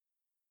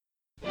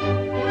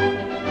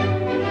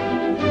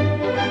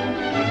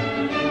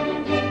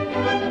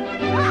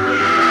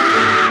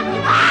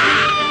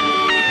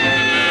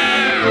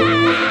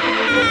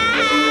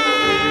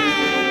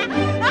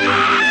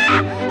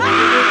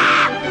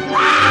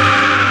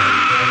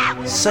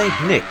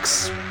St.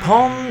 Nick's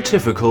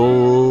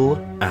Pontifical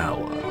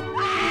Hour.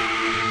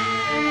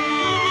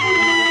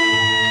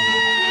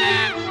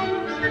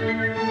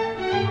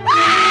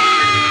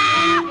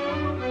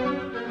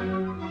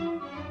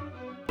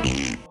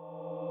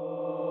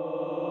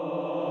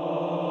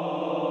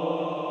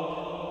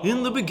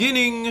 In the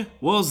beginning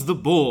was the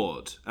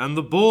board, and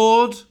the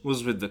board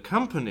was with the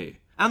company,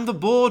 and the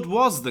board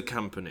was the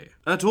company.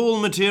 At all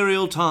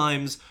material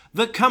times,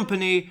 the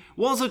company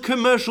was a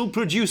commercial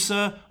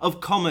producer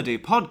of comedy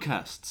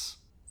podcasts.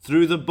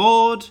 Through the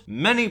board,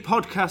 many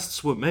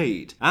podcasts were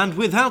made, and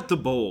without the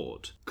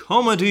board,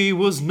 comedy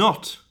was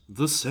not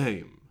the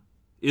same.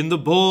 In the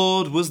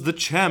board was the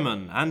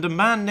chairman and a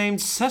man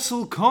named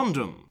Cecil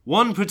Condom.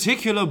 One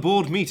particular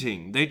board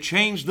meeting, they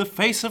changed the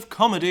face of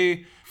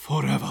comedy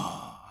forever.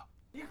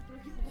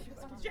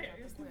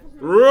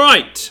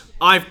 Right,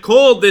 I've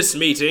called this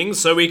meeting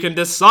so we can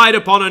decide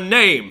upon a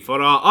name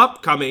for our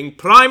upcoming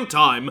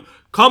primetime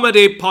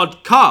comedy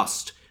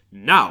podcast.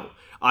 Now,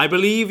 I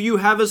believe you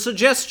have a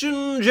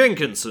suggestion,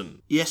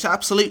 Jenkinson. Yes,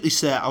 absolutely,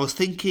 sir. I was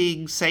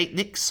thinking St.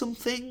 Nick's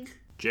something.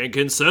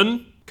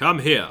 Jenkinson, come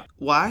here.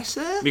 Why,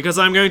 sir? Because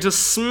I'm going to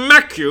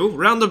smack you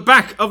round the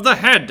back of the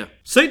head.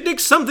 St.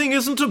 Nick's something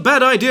isn't a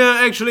bad idea,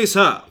 actually,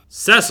 sir.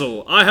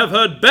 Cecil, I have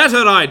heard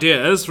better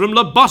ideas from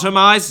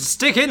lobotomized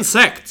stick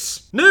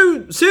insects.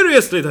 No,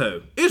 seriously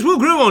though, it will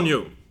grow on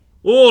you.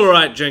 All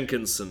right,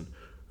 Jenkinson.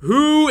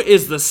 Who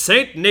is the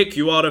St. Nick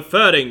you are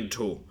referring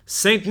to?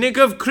 St. Nick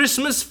of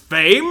Christmas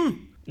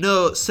fame?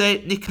 No,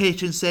 St. Nick,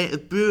 patron saint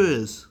of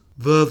brewers.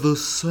 They're the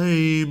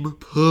same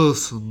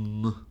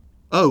person.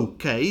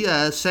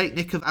 Okay, St.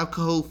 Nick of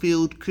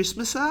alcohol-fueled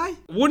Christmas eye?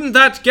 Wouldn't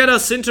that get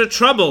us into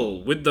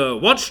trouble with the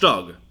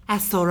watchdog?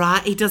 That's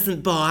alright, he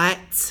doesn't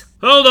bite.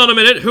 Hold on a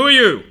minute, who are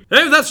you?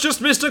 Oh, that's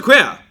just Mr.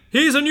 Queer.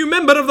 He's a new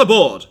member of the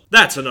board.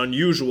 That's an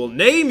unusual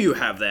name you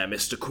have there,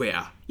 Mr.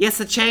 Queer.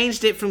 Yes, I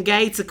changed it from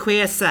gay to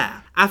queer,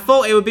 sir. I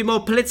thought it would be more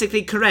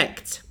politically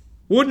correct.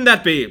 Wouldn't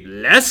that be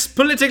less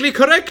politically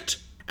correct?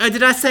 Oh,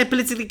 did I say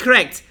politically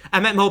correct? I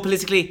meant more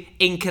politically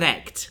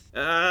incorrect.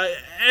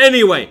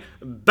 Anyway,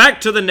 back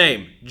to the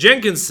name.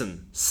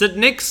 Jenkinson. St.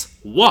 Nick's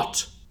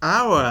what?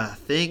 Hour, I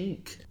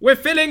think. We're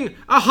filling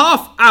a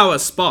half-hour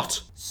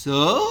spot.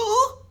 So?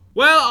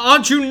 Well,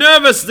 aren't you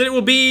nervous that it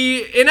will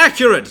be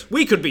inaccurate?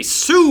 We could be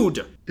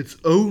sued. It's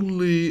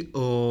only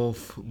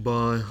off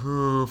by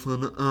half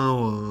an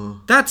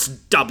hour. That's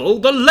double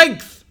the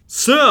length.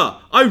 Sir,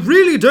 I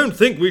really don't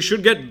think we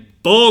should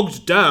get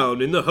bogged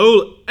down in the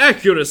whole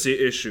accuracy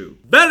issue.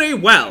 Very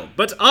well,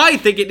 but I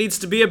think it needs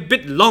to be a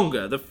bit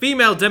longer. The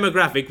female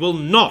demographic will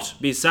not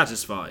be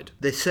satisfied.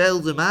 They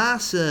seldom are,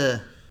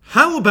 sir.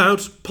 How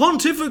about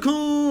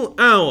Pontifical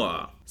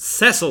Hour?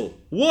 Cecil,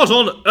 what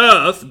on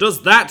earth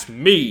does that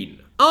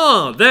mean?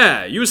 Ah,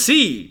 there, you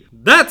see.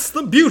 That's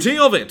the beauty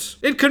of it.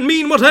 It can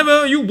mean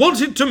whatever you want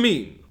it to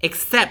mean.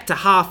 Except a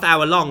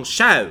half-hour-long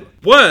show.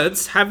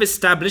 Words have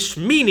established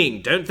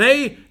meaning, don't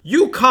they?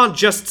 You can't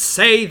just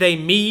say they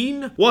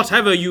mean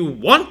whatever you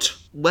want.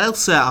 Well,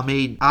 sir,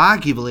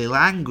 arguably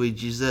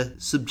language is a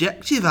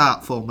subjective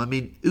art form.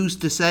 Who's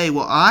to say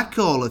what I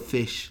call a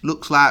fish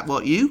looks like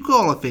what you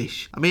call a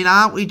fish?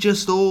 Aren't we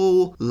just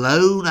all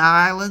lone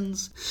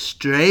islands,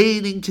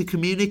 straining to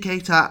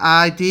communicate our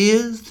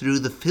ideas through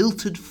the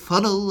filtered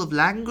funnel of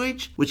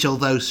language, which,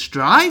 although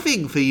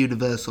striving for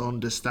universal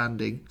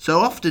understanding, so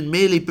often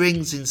merely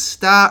brings in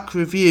stark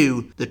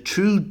review the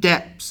true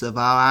depths of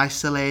our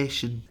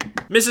isolation?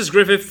 Mrs.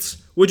 Griffiths,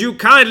 would you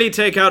kindly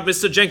take out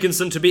Mr.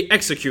 Jenkinson to be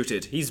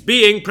executed? He's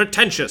being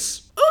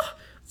pretentious. Oh,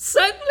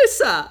 certainly,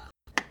 sir.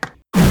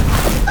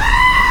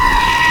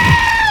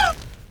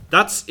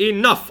 That's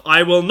enough.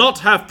 I will not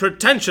have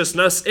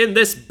pretentiousness in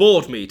this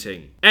board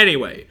meeting.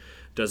 Anyway,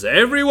 does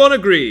everyone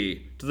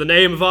agree to the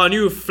name of our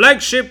new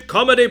flagship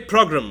comedy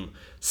program,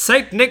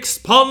 St. Nick's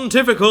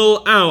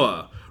Pontifical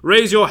Hour?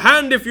 Raise your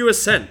hand if you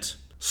assent.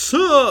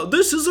 Sir,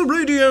 this is a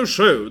radio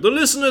show. The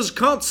listeners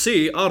can't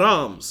see our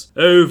arms.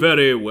 Oh,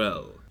 very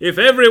well. If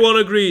everyone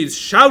agrees,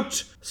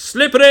 shout,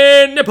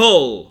 slippery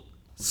nipple!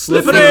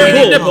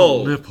 Slippery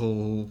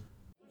nipple!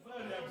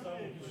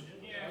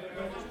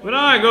 When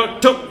I go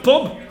to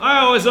pub,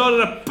 I always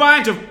order a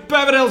pint of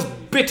Beverell's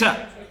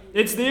Bitter.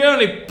 It's the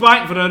only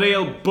pint for a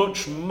real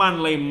butch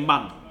manly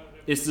man.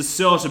 It's the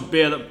sort of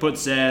beer that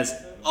puts airs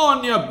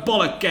on your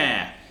bollock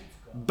hair.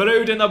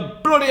 Brewed in the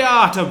bloody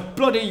heart of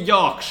bloody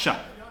Yorkshire.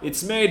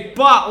 It's made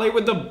partly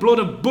with the blood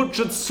of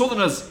butchered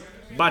southerners,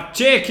 by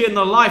taking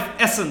the life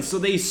essence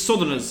of these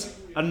southerners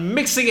and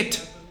mixing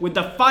it with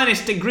the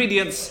finest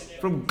ingredients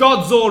from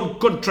God's own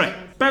country.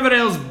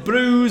 Beverell's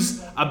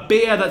brews a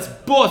beer that's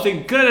both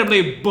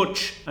incredibly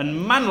butch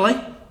and manly,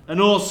 and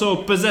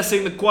also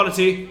possessing the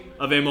quality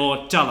of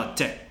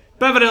immortality.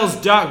 Beverell's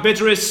Dark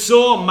Bitter is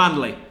so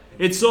manly,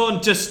 its own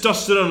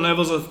testosterone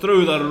levels are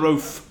through the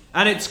roof,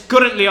 and it's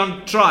currently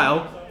on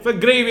trial for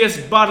grievous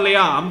bodily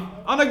harm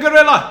on a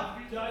gorilla.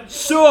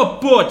 So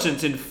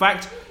potent, in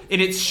fact, in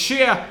its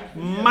sheer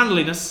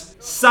manliness,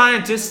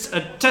 scientists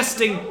are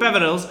testing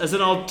Beverell's as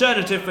an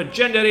alternative for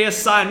gender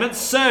reassignment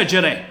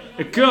surgery.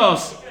 Of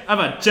course, I've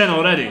had 10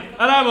 already, and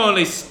I'm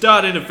only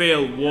starting to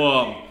feel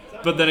warm.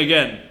 But then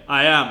again,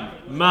 I am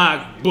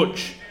Mark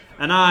Butch,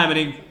 and I'm an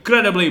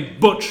incredibly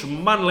butch,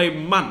 manly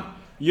man.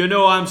 You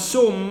know, I'm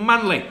so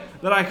manly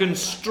that I can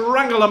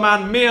strangle a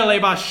man merely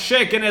by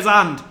shaking his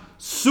hand.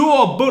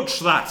 So butch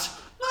that.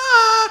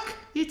 Mark,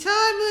 your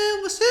time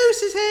little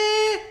masseuse is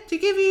here to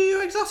give you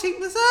your exotic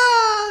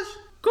massage.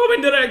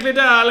 Coming directly,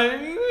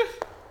 darling.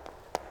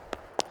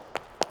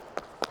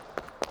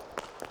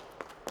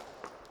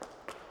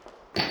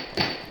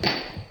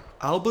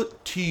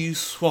 Albert T.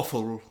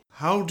 Swaffle,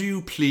 how do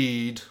you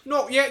plead?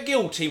 Not yet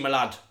guilty, my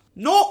lad.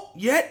 Not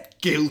yet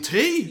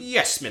guilty?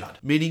 Yes, my lad.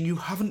 Meaning you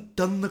haven't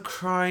done the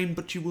crime,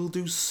 but you will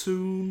do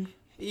soon?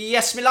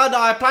 Yes, my lad,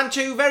 I plan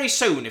to very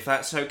soon, if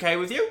that's okay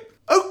with you.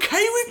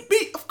 Okay with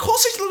me? Of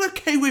course it's not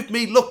okay with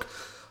me. Look,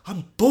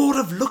 I'm bored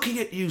of looking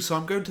at you, so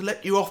I'm going to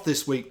let you off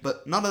this week,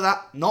 but none of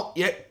that not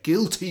yet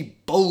guilty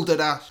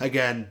balderdash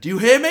again. Do you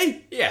hear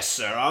me? Yes,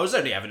 sir, I was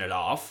only having a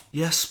laugh.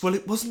 Yes, well,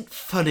 it wasn't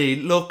funny.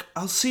 Look,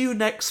 I'll see you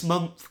next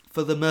month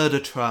for the murder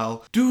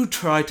trial. Do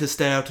try to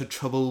stay out of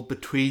trouble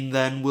between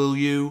then, will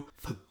you?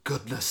 For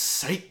goodness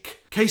sake.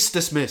 Case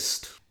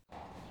dismissed.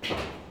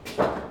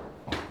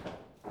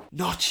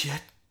 Not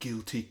yet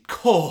guilty.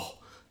 Caw,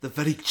 the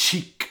very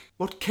cheek.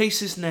 What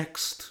case is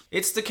next?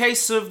 It's the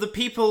case of the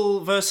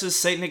People versus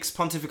St. Nick's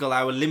Pontifical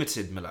Hour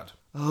Limited, my lad.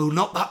 Oh,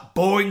 not that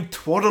boring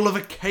twaddle of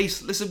a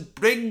case. Listen,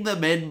 bring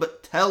them in,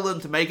 but tell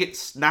them to make it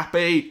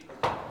snappy.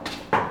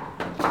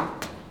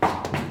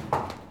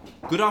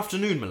 Good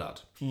afternoon, my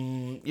lad.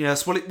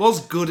 Yes, well, it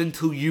was good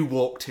until you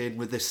walked in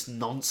with this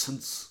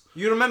nonsense.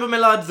 You remember, my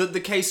lad, that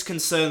the case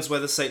concerns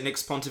whether St.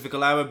 Nick's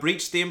Pontifical Hour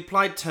breached the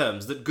implied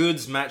terms that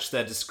goods match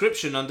their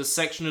description under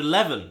Section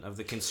 11 of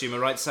the Consumer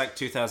Rights Act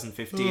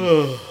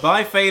 2015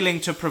 by failing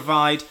to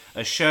provide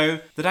a show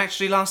that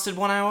actually lasted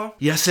 1 hour?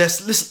 Yes,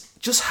 listen,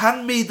 just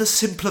hand me the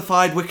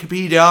simplified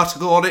Wikipedia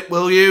article on it,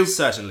 will you?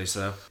 Certainly,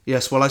 sir.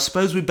 Yes, well, I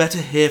suppose we'd better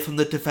hear from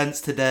the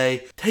defence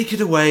today. Take it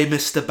away,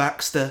 Mr.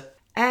 Baxter.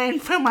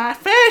 And for my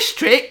first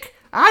trick,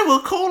 I will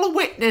call a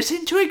witness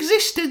into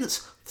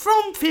existence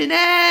from thin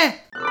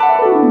air.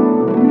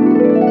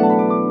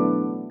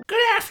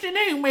 Good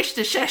afternoon,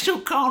 Mr.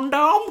 Cecil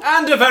Condom.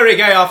 And a very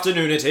gay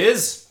afternoon it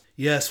is.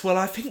 Yes, well,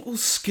 I think we'll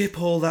skip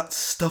all that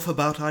stuff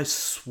about I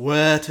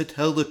swear to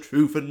tell the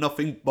truth and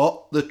nothing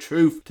but the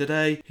truth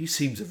today. He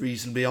seems a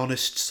reasonably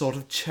honest sort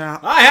of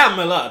chap. I am,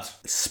 my lad.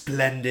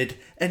 Splendid.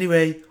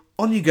 Anyway,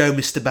 on you go,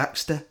 Mr.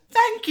 Baxter.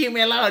 Thank you,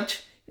 my lord.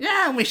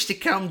 Now, Mr.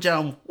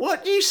 Condom,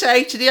 what do you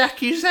say to the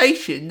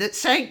accusation that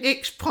St.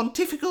 Nick's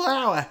Pontifical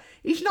Hour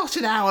is not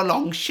an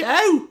hour-long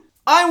show?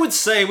 I would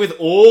say, with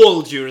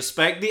all due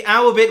respect, the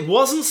hour bit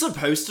wasn't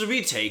supposed to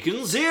be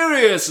taken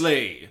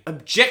seriously.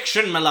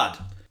 Objection, my lad.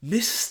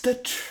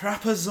 Mr.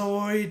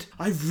 Trapezoid,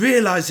 I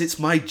realise it's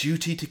my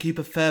duty to keep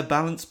a fair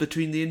balance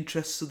between the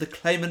interests of the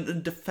claimant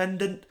and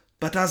defendant,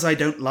 but as I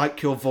don't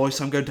like your voice,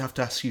 I'm going to have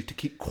to ask you to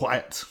keep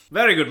quiet.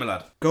 Very good, my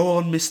lad. Go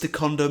on, Mr.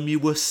 Condom, you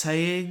were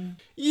saying?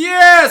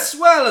 Yes,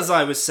 well, as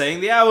I was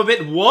saying, the hour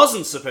bit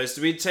wasn't supposed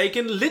to be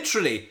taken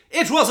literally.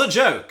 It was a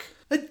joke.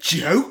 A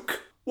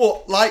joke?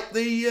 What, like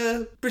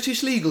the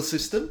British legal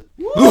system?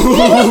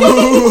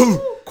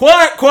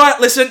 Quiet,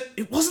 listen.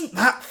 It wasn't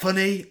that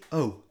funny.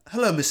 Oh,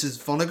 hello, Mrs.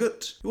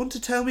 Vonnegut. You want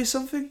to tell me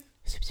something?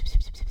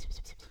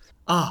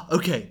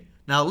 Okay.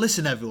 Now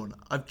listen, everyone.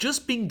 I've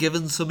just been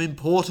given some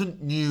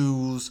important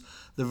news.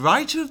 The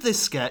writer of this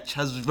sketch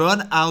has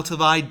run out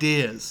of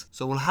ideas,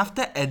 so we'll have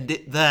to end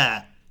it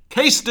there.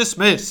 Case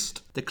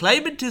dismissed. The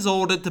claimant is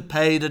ordered to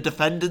pay the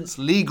defendant's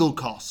legal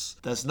costs.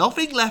 There's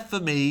nothing left for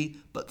me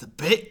but to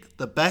pick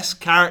the best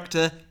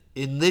character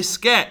in this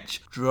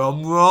sketch.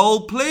 Drum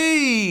roll,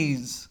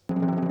 please.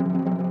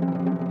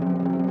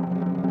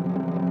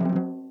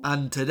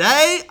 And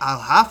today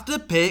I'll have to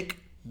pick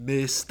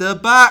Mr.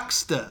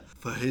 Baxter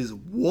for his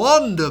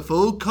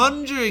wonderful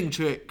conjuring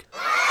trick.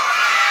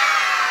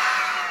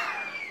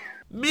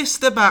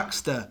 Mr.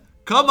 Baxter,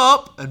 come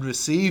up and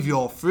receive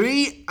your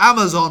free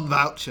Amazon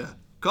voucher.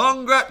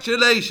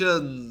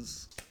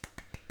 Congratulations.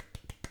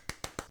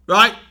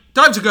 Right,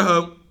 time to go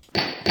home.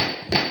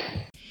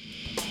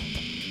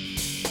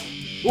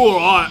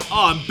 Alright,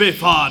 I'm Biff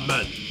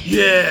Hardman.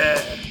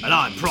 Yeah, and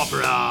I'm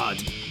proper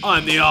hard.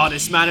 I'm the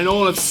hardest man in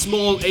all of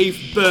Small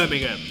Heath,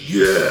 Birmingham.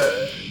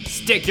 Yeah.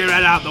 Stick your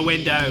head out the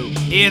window.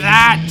 Hear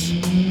that?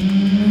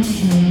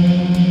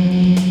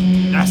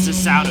 That's the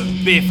sound of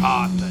Biff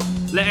Hardman.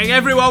 Letting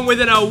everyone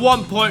within a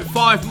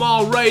 1.5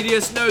 mile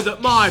radius know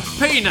that my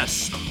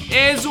penis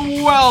is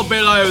well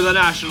below the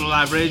national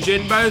average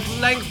in both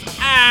length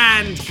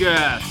and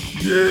girth.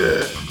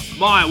 Yeah.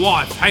 My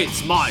wife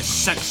hates my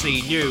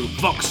sexy new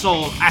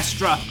Vauxhall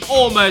Astra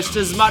almost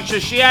as much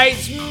as she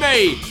hates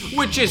me,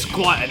 which is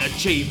quite an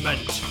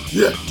achievement.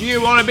 Yeah. Do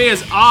you want to be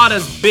as hard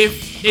as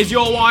Biff? Is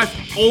your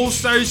wife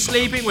also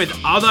sleeping with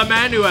other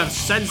men who have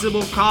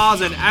sensible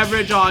cars and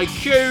average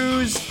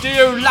IQs? Do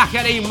you lack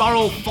any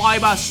moral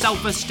fibre,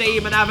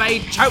 self-esteem and have a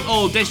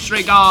total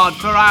disregard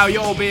for how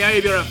your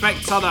behaviour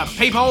affects other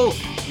people?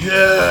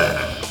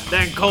 Yeah.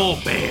 Then call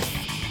Biff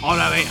on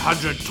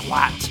 0800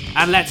 twat.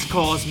 and let's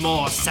cause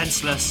more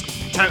senseless,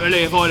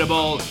 totally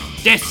avoidable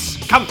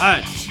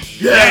discomfort.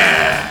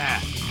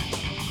 Yeah!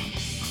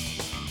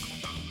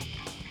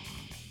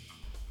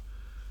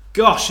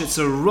 Gosh, it's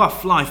a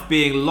rough life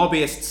being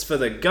lobbyists for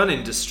the gun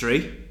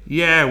industry.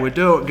 Yeah, we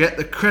don't get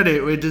the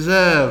credit we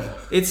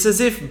deserve. It's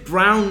as if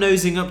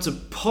brown-nosing up to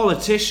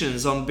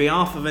politicians on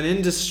behalf of an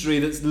industry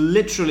that's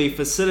literally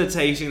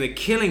facilitating the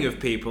killing of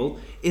people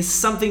is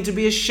something to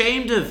be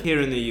ashamed of here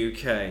in the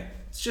UK.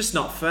 It's just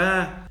not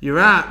fair. You're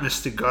right,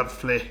 Mr.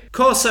 Godfrey. Of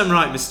course I'm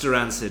right, Mr.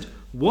 Rancid.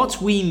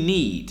 What we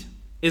need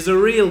is a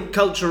real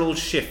cultural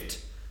shift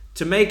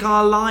to make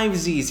our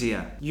lives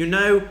easier. You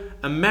know,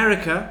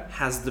 America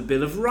has the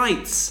Bill of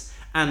Rights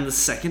and the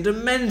Second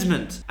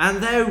Amendment,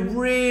 and they're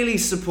really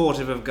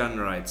supportive of gun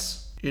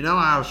rights. You know,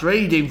 I was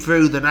reading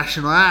through the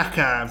National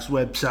Archives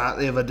website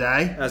the other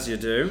day, As you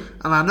do.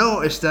 and I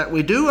noticed that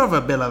we do have a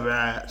Bill of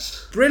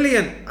Rights.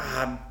 Brilliant.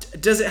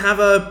 Does it have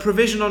a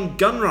provision on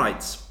gun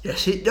rights?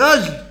 Yes, it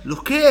does.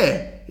 Look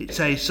here. It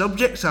says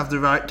subjects have the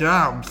right to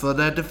arms for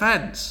their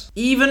defence.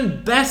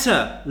 Even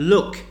better.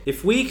 Look,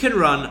 if we can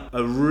run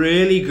a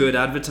really good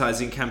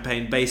advertising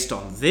campaign based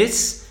on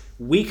this,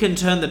 we can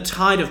turn the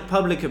tide of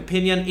public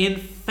opinion in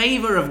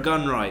favour of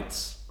gun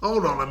rights.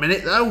 Hold on a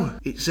minute, though.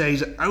 It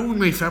says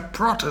only for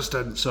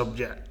Protestant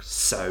subjects.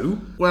 So?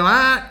 Well,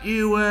 aren't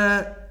you,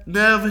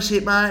 nervous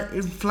it might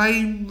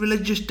inflame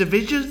religious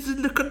divisions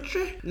in the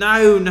country?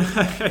 No,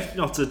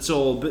 not at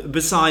all.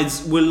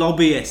 Besides, we're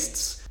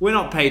lobbyists. We're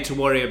not paid to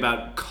worry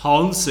about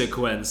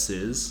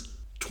consequences.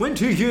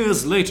 20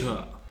 years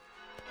later.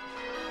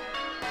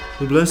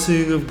 The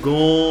blessing of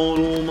God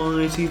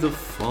Almighty, the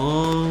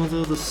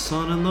Father, the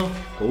Son, and the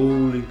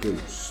Holy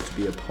Ghost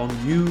be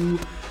upon you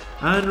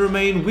and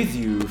remain with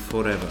you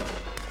forever.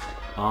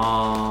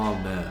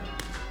 Amen.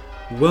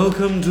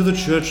 Welcome to the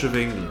Church of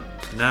England.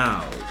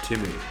 Now,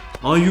 Timmy,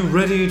 are you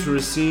ready to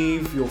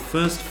receive your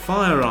first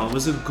firearm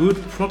as a good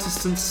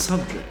Protestant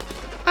subject?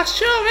 I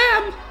sure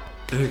am.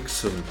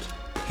 Excellent.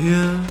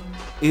 Here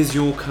is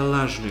your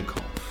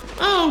Kalashnikov.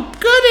 Oh,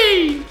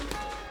 goody!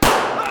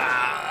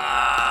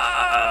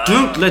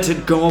 Don't let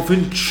it go off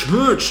in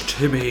church,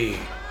 Timmy.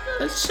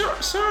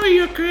 Sorry,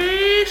 Your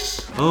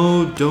Grace.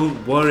 Oh,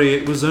 don't worry,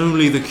 it was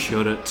only the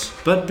curate.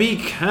 But be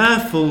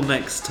careful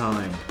next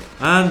time.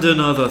 And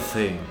another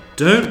thing,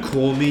 don't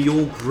call me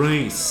Your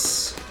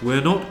Grace.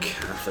 We're not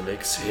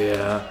Catholics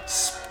here.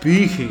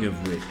 Speaking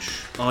of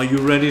which, are you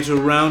ready to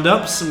round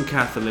up some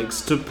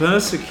Catholics to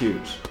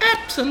persecute?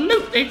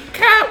 Absolutely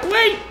can't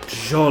wait.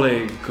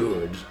 Jolly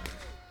good.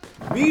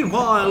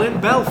 Meanwhile,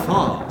 in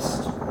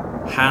Belfast,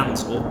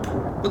 hands up.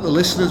 But the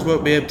listeners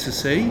won't be able to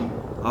see.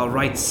 All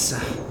right,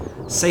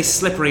 say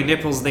slippery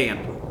nipples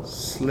then.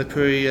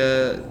 Slippery,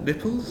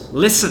 nipples?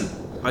 Listen,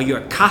 are you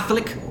a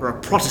Catholic or a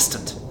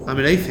Protestant? I'm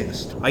an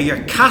atheist. Are you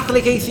a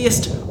Catholic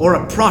atheist or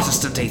a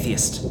Protestant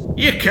atheist?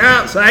 You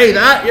can't say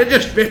that. You're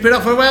just ripping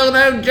off a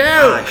well-known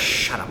joke.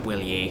 Shut up,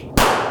 will ye?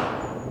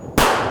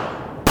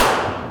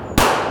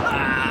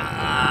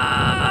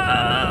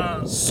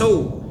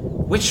 So,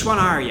 which one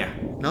are you?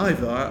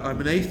 Neither.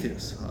 I'm an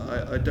atheist.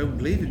 I don't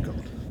believe in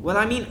God. Well,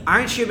 I mean,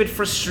 aren't you a bit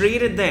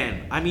frustrated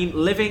then? I mean,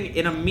 living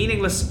in a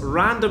meaningless,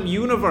 random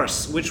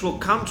universe which will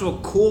come to a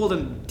cold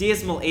and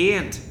dismal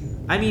end.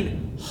 I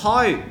mean,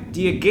 how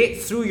do you get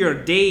through your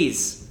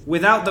days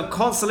without the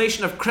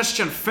consolation of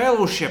Christian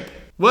fellowship?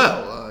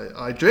 Well,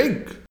 I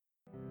drink.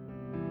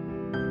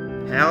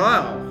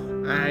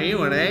 Hello, are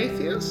you an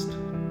atheist?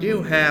 Do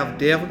you have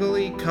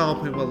difficulty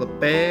coping with the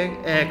big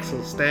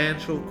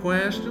existential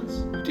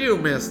questions? Do you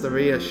miss the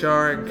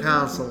reassuring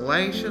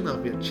consolation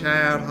of your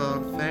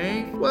childhood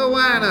faith? Well,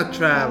 why not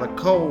try the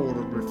cold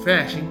and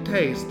refreshing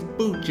taste of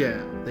boot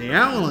jam, the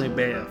only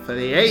beer for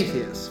the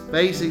atheists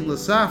facing the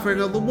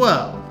suffering of the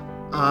world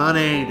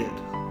unaided.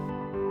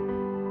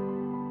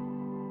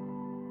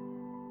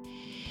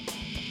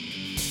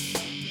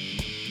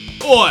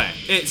 Oi,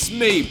 it's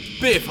me,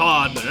 Biff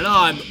Hardman, and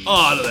I'm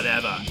harder than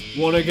ever.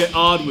 Wanna get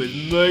hard with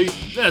me?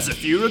 There's a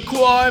few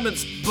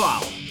requirements,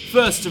 pal.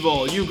 First of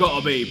all, you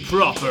gotta be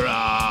proper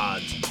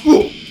hard.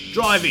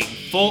 Driving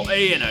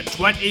 40 in a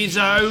 20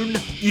 zone.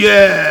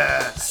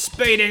 Yeah!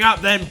 Speeding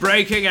up, then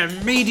braking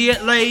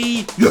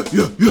immediately. Yeah.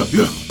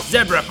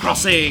 Zebra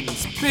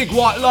crossings, big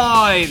white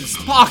lines,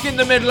 park in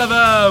the middle of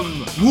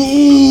them.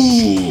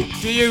 Woo!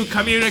 Do you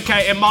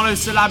communicate in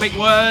monosyllabic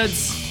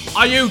words?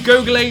 Are you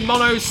Googling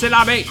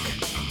monosyllabic?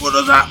 What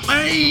does that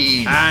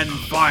mean? And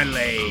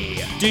finally,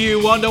 do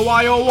you wonder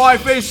why your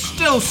wife is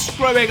still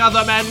screwing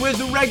other men with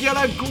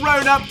regular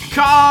grown-up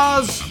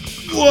cars?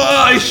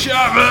 Why,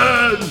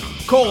 Sharon?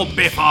 Call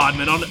Biff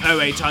Hardman on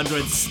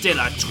 0800 still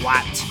a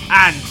twat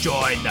and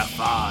join the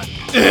fun.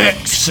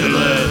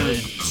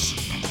 Excellent!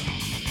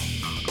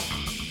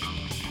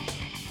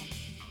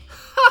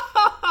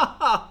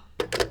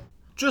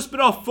 Just been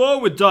off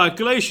phone with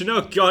Diocletian.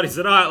 Oh God, it's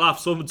a right laugh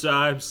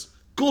sometimes.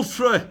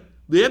 Godfrey,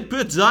 the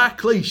Emperor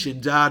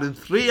Diocletian died in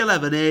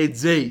 311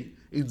 AD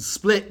in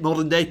Split,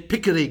 modern-day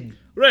Pickering.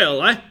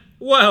 Really?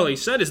 Well, he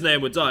said his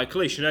name was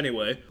Diocletian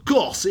anyway. Of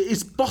course, it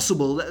is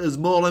possible that there's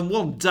more than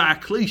one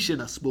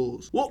Diocletian, I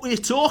suppose. What were you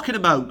talking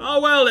about?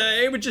 Oh, well,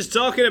 he was just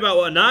talking about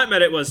what a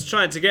nightmare it was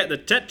trying to get the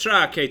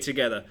Tetrarchy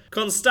together.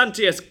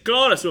 Constantius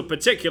Chlorus were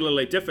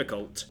particularly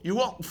difficult. You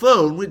on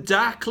phone with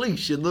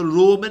Diocletian, the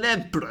Roman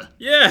Emperor?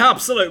 Yeah,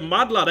 absolute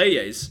mad lad he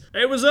is.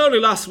 It was only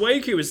last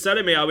week he was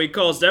telling me how he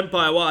caused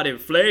empire-wide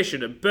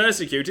inflation and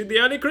persecuted the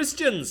early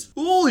Christians.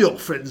 All your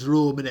friends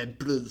Roman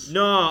Emperors?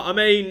 No, I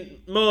mean,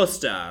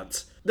 most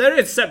aren't. There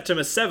is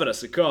Septimus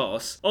Severus, of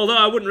course, although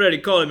I wouldn't really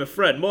call him a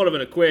friend, more of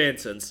an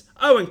acquaintance.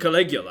 Oh, and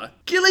Caligula.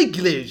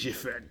 Caligula is your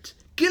friend?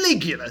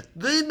 Caligula,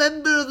 the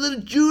member of the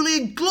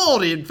Julian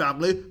Claudian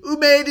family who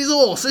made his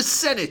horse a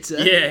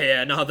senator?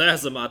 Yeah, no,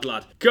 there's a mad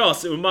lad. Of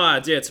course, it was my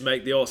idea to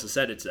make the horse a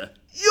senator.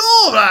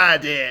 Your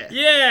idea?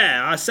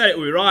 Yeah, I said it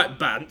would be right,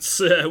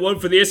 Bants. One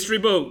for the history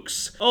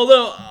books.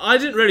 Although, I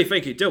didn't really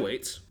think he'd do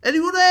it.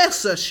 Anyone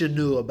else I should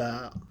know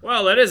about?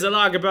 Well, there is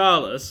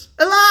Elagabalus.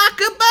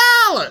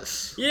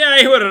 Elagabalus? Yeah,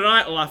 he were a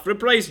right laugh.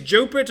 Replaced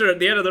Jupiter at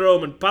the end of the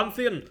Roman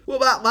pantheon. What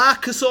about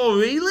Marcus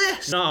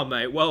Aurelius? No,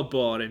 mate, well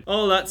boring.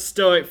 All that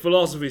stoic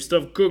philosophy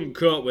stuff couldn't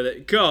cope with it.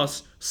 Of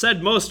course,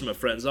 said most of my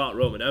friends aren't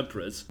Roman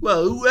emperors.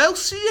 Well, who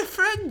else are your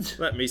friends?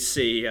 Let me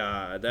see,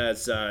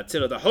 there's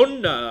Attila the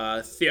Hun,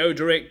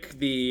 Theodoric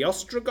the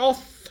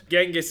Ostrogoth,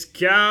 Genghis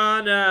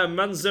Khan,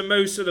 Mansa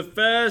Musa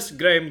I,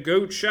 Graham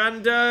Gooch,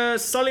 and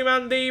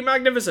Suleiman the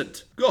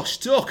Magnificent. Gosh,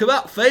 talk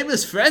about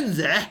famous friends,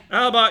 eh?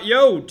 How about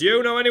you? Do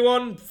you know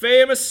anyone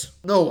famous?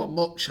 No one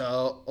much,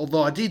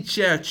 although I did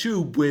share a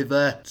tube with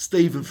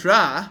Stephen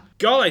Fry.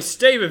 Golly,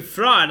 Stephen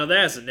Fry, now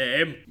there's a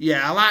name.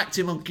 Yeah, I liked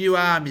him on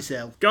QI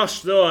myself.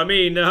 Gosh, though, I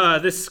mean,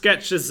 this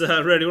sketch has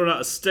really run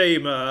out of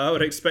steam. I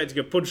would expect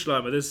a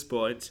punchline at this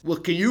point. Well,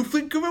 can you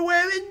think of a way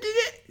of ending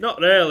it? Not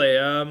really.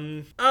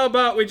 How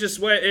about we just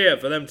wait here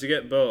for them to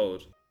get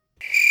bored?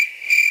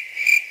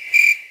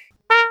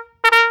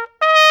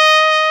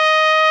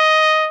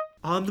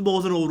 I'm the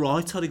more than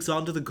alright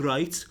Alexander the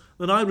Great,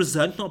 and I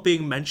resent not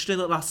being mentioned in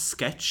that last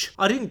sketch.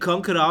 I didn't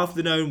conquer half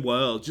the known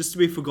world just to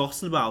be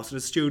forgotten about in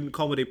a student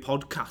comedy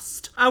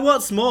podcast. And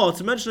what's more,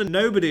 to mention a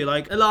nobody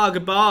like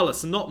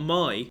Elagabalus and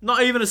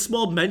not even a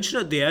small mention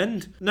at the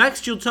end.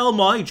 Next you'll tell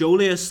my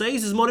Julius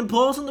Caesar's more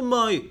important than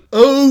my...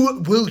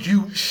 Oh, will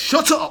you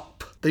shut up?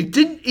 They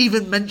didn't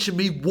even mention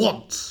me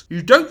once.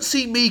 You don't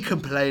see me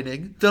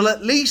complaining, though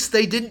at least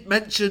they didn't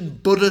mention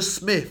Buddha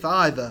Smith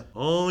either.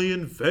 I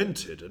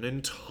invented an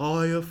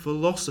entire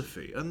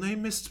philosophy and they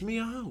missed me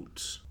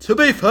out. To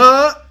be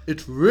fair,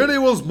 it really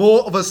was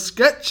more of a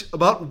sketch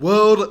about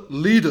world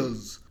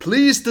leaders.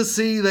 Pleased to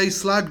see they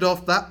slagged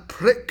off that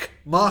prick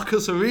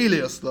Marcus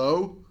Aurelius,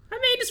 though. I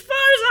mean, as far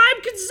as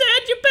I'm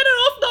concerned, you're better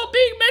off not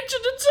being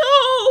mentioned at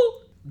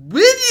all.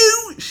 Will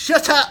you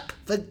shut up,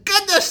 for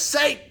goodness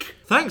sake?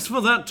 Thanks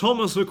for that,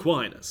 Thomas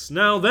Aquinas.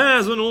 Now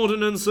there's an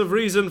ordinance of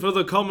reason for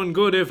the common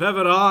good if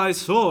ever I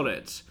saw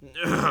it.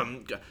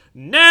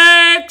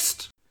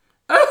 Next!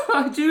 Oh,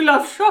 I do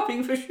love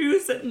shopping for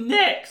shoes at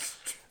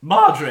Next.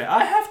 Marjorie,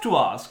 I have to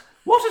ask,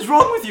 what is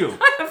wrong with you?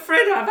 I'm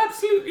afraid I have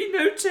absolutely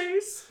no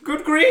taste.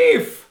 Good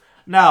grief!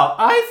 Now,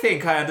 I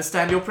think I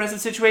understand your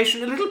present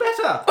situation a little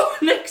better. Oh,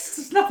 Next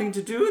has nothing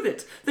to do with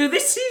it, though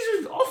this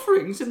season's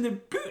offerings in the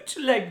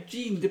bootleg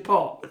jean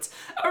department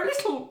are a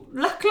little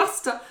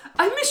lacklustre.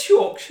 I miss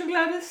Yorkshire,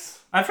 Gladys.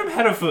 I'm from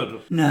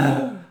Hereford.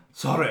 No.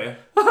 Sorry.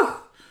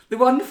 Oh, the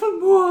wonderful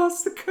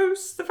moors, the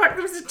coast, the fact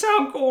that it's a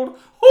town called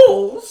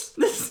Halls.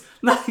 There's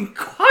nothing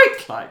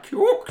quite like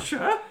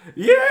Yorkshire.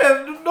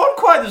 Yeah, not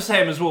quite the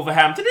same as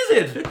Wolverhampton, is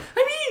it?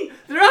 I mean,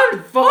 there are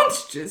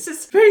advantages.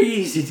 It's very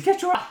easy to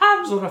get your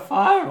hands on a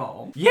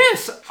firearm.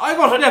 Yes, I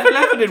got an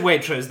F11 in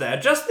Waitrose there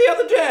just the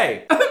other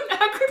day.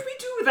 How could we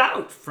do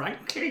without,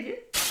 frankly?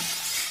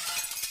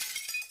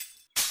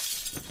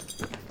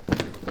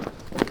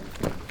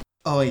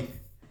 Oi,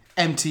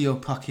 empty your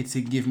pockets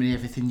and give me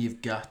everything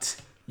you've got.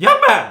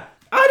 Young man,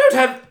 I don't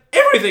have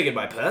everything in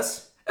my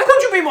purse.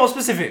 Could you be more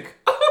specific?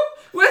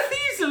 Were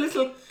these a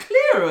little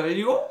clearer in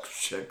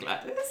Yorkshire,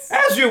 Gladys?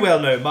 As you well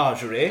know,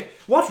 Marjorie,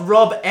 what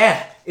Rob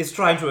Eyre is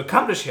trying to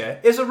accomplish here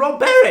is a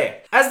robbery,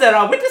 as there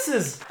are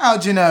witnesses. How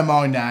do you know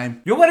my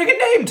name? You're wearing a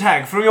name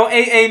tag from your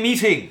AA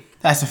meeting.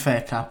 That's a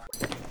fair cap.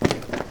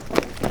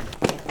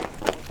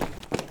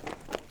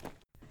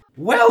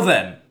 Well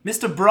then,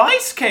 Mr.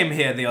 Bryce came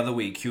here the other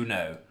week, you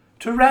know,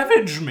 to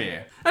ravage me.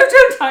 Oh,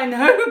 don't I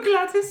know,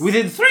 Gladys?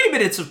 Within 3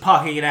 minutes of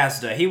parking in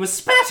Asda, he was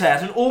spat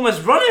at and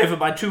almost run over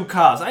by 2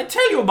 cars. I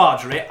tell you,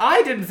 Marjorie,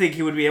 I didn't think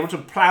he would be able to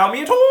plough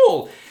me at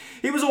all.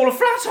 He was all a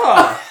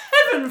flutter.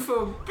 Heaven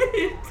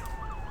forbid.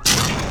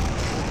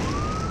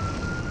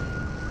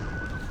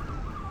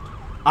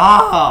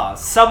 Ah,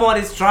 someone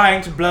is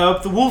trying to blow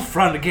up the Wolf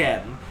Run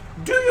again.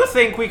 Do you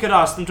think we could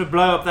ask them to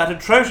blow up that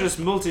atrocious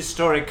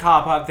multi-storey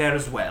car park there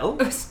as well?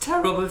 It's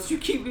terrible that you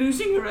keep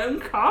losing your own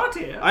car,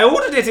 dear. I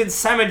ordered it in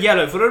salmon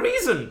yellow for a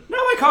reason. Now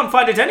I can't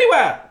find it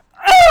anywhere.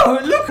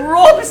 Oh, look,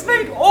 Rob has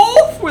made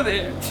off with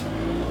it.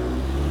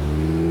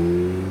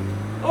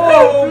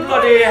 Oh,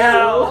 bloody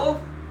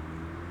hell.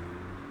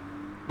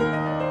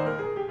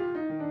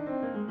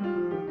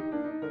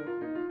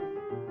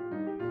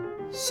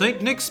 St.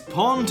 Nick's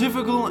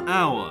Pontifical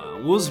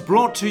Hour was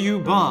brought to you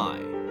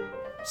by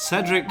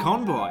Cedric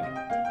Conboy,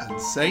 And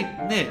Saint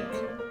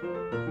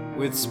Nick.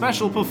 with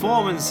special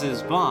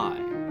performances by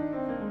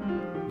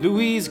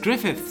Louise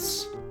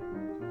Griffiths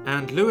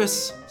and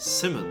Lewis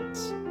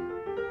Simmons.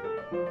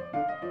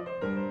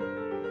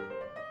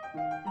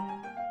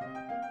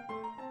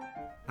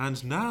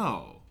 And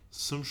now,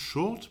 some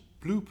short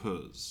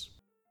bloopers.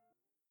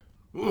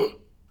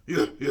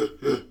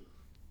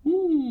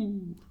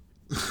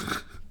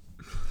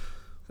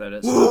 There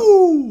it is.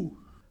 Ooh!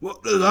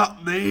 What does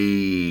that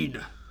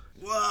mean?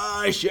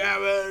 Why,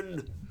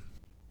 Sharon?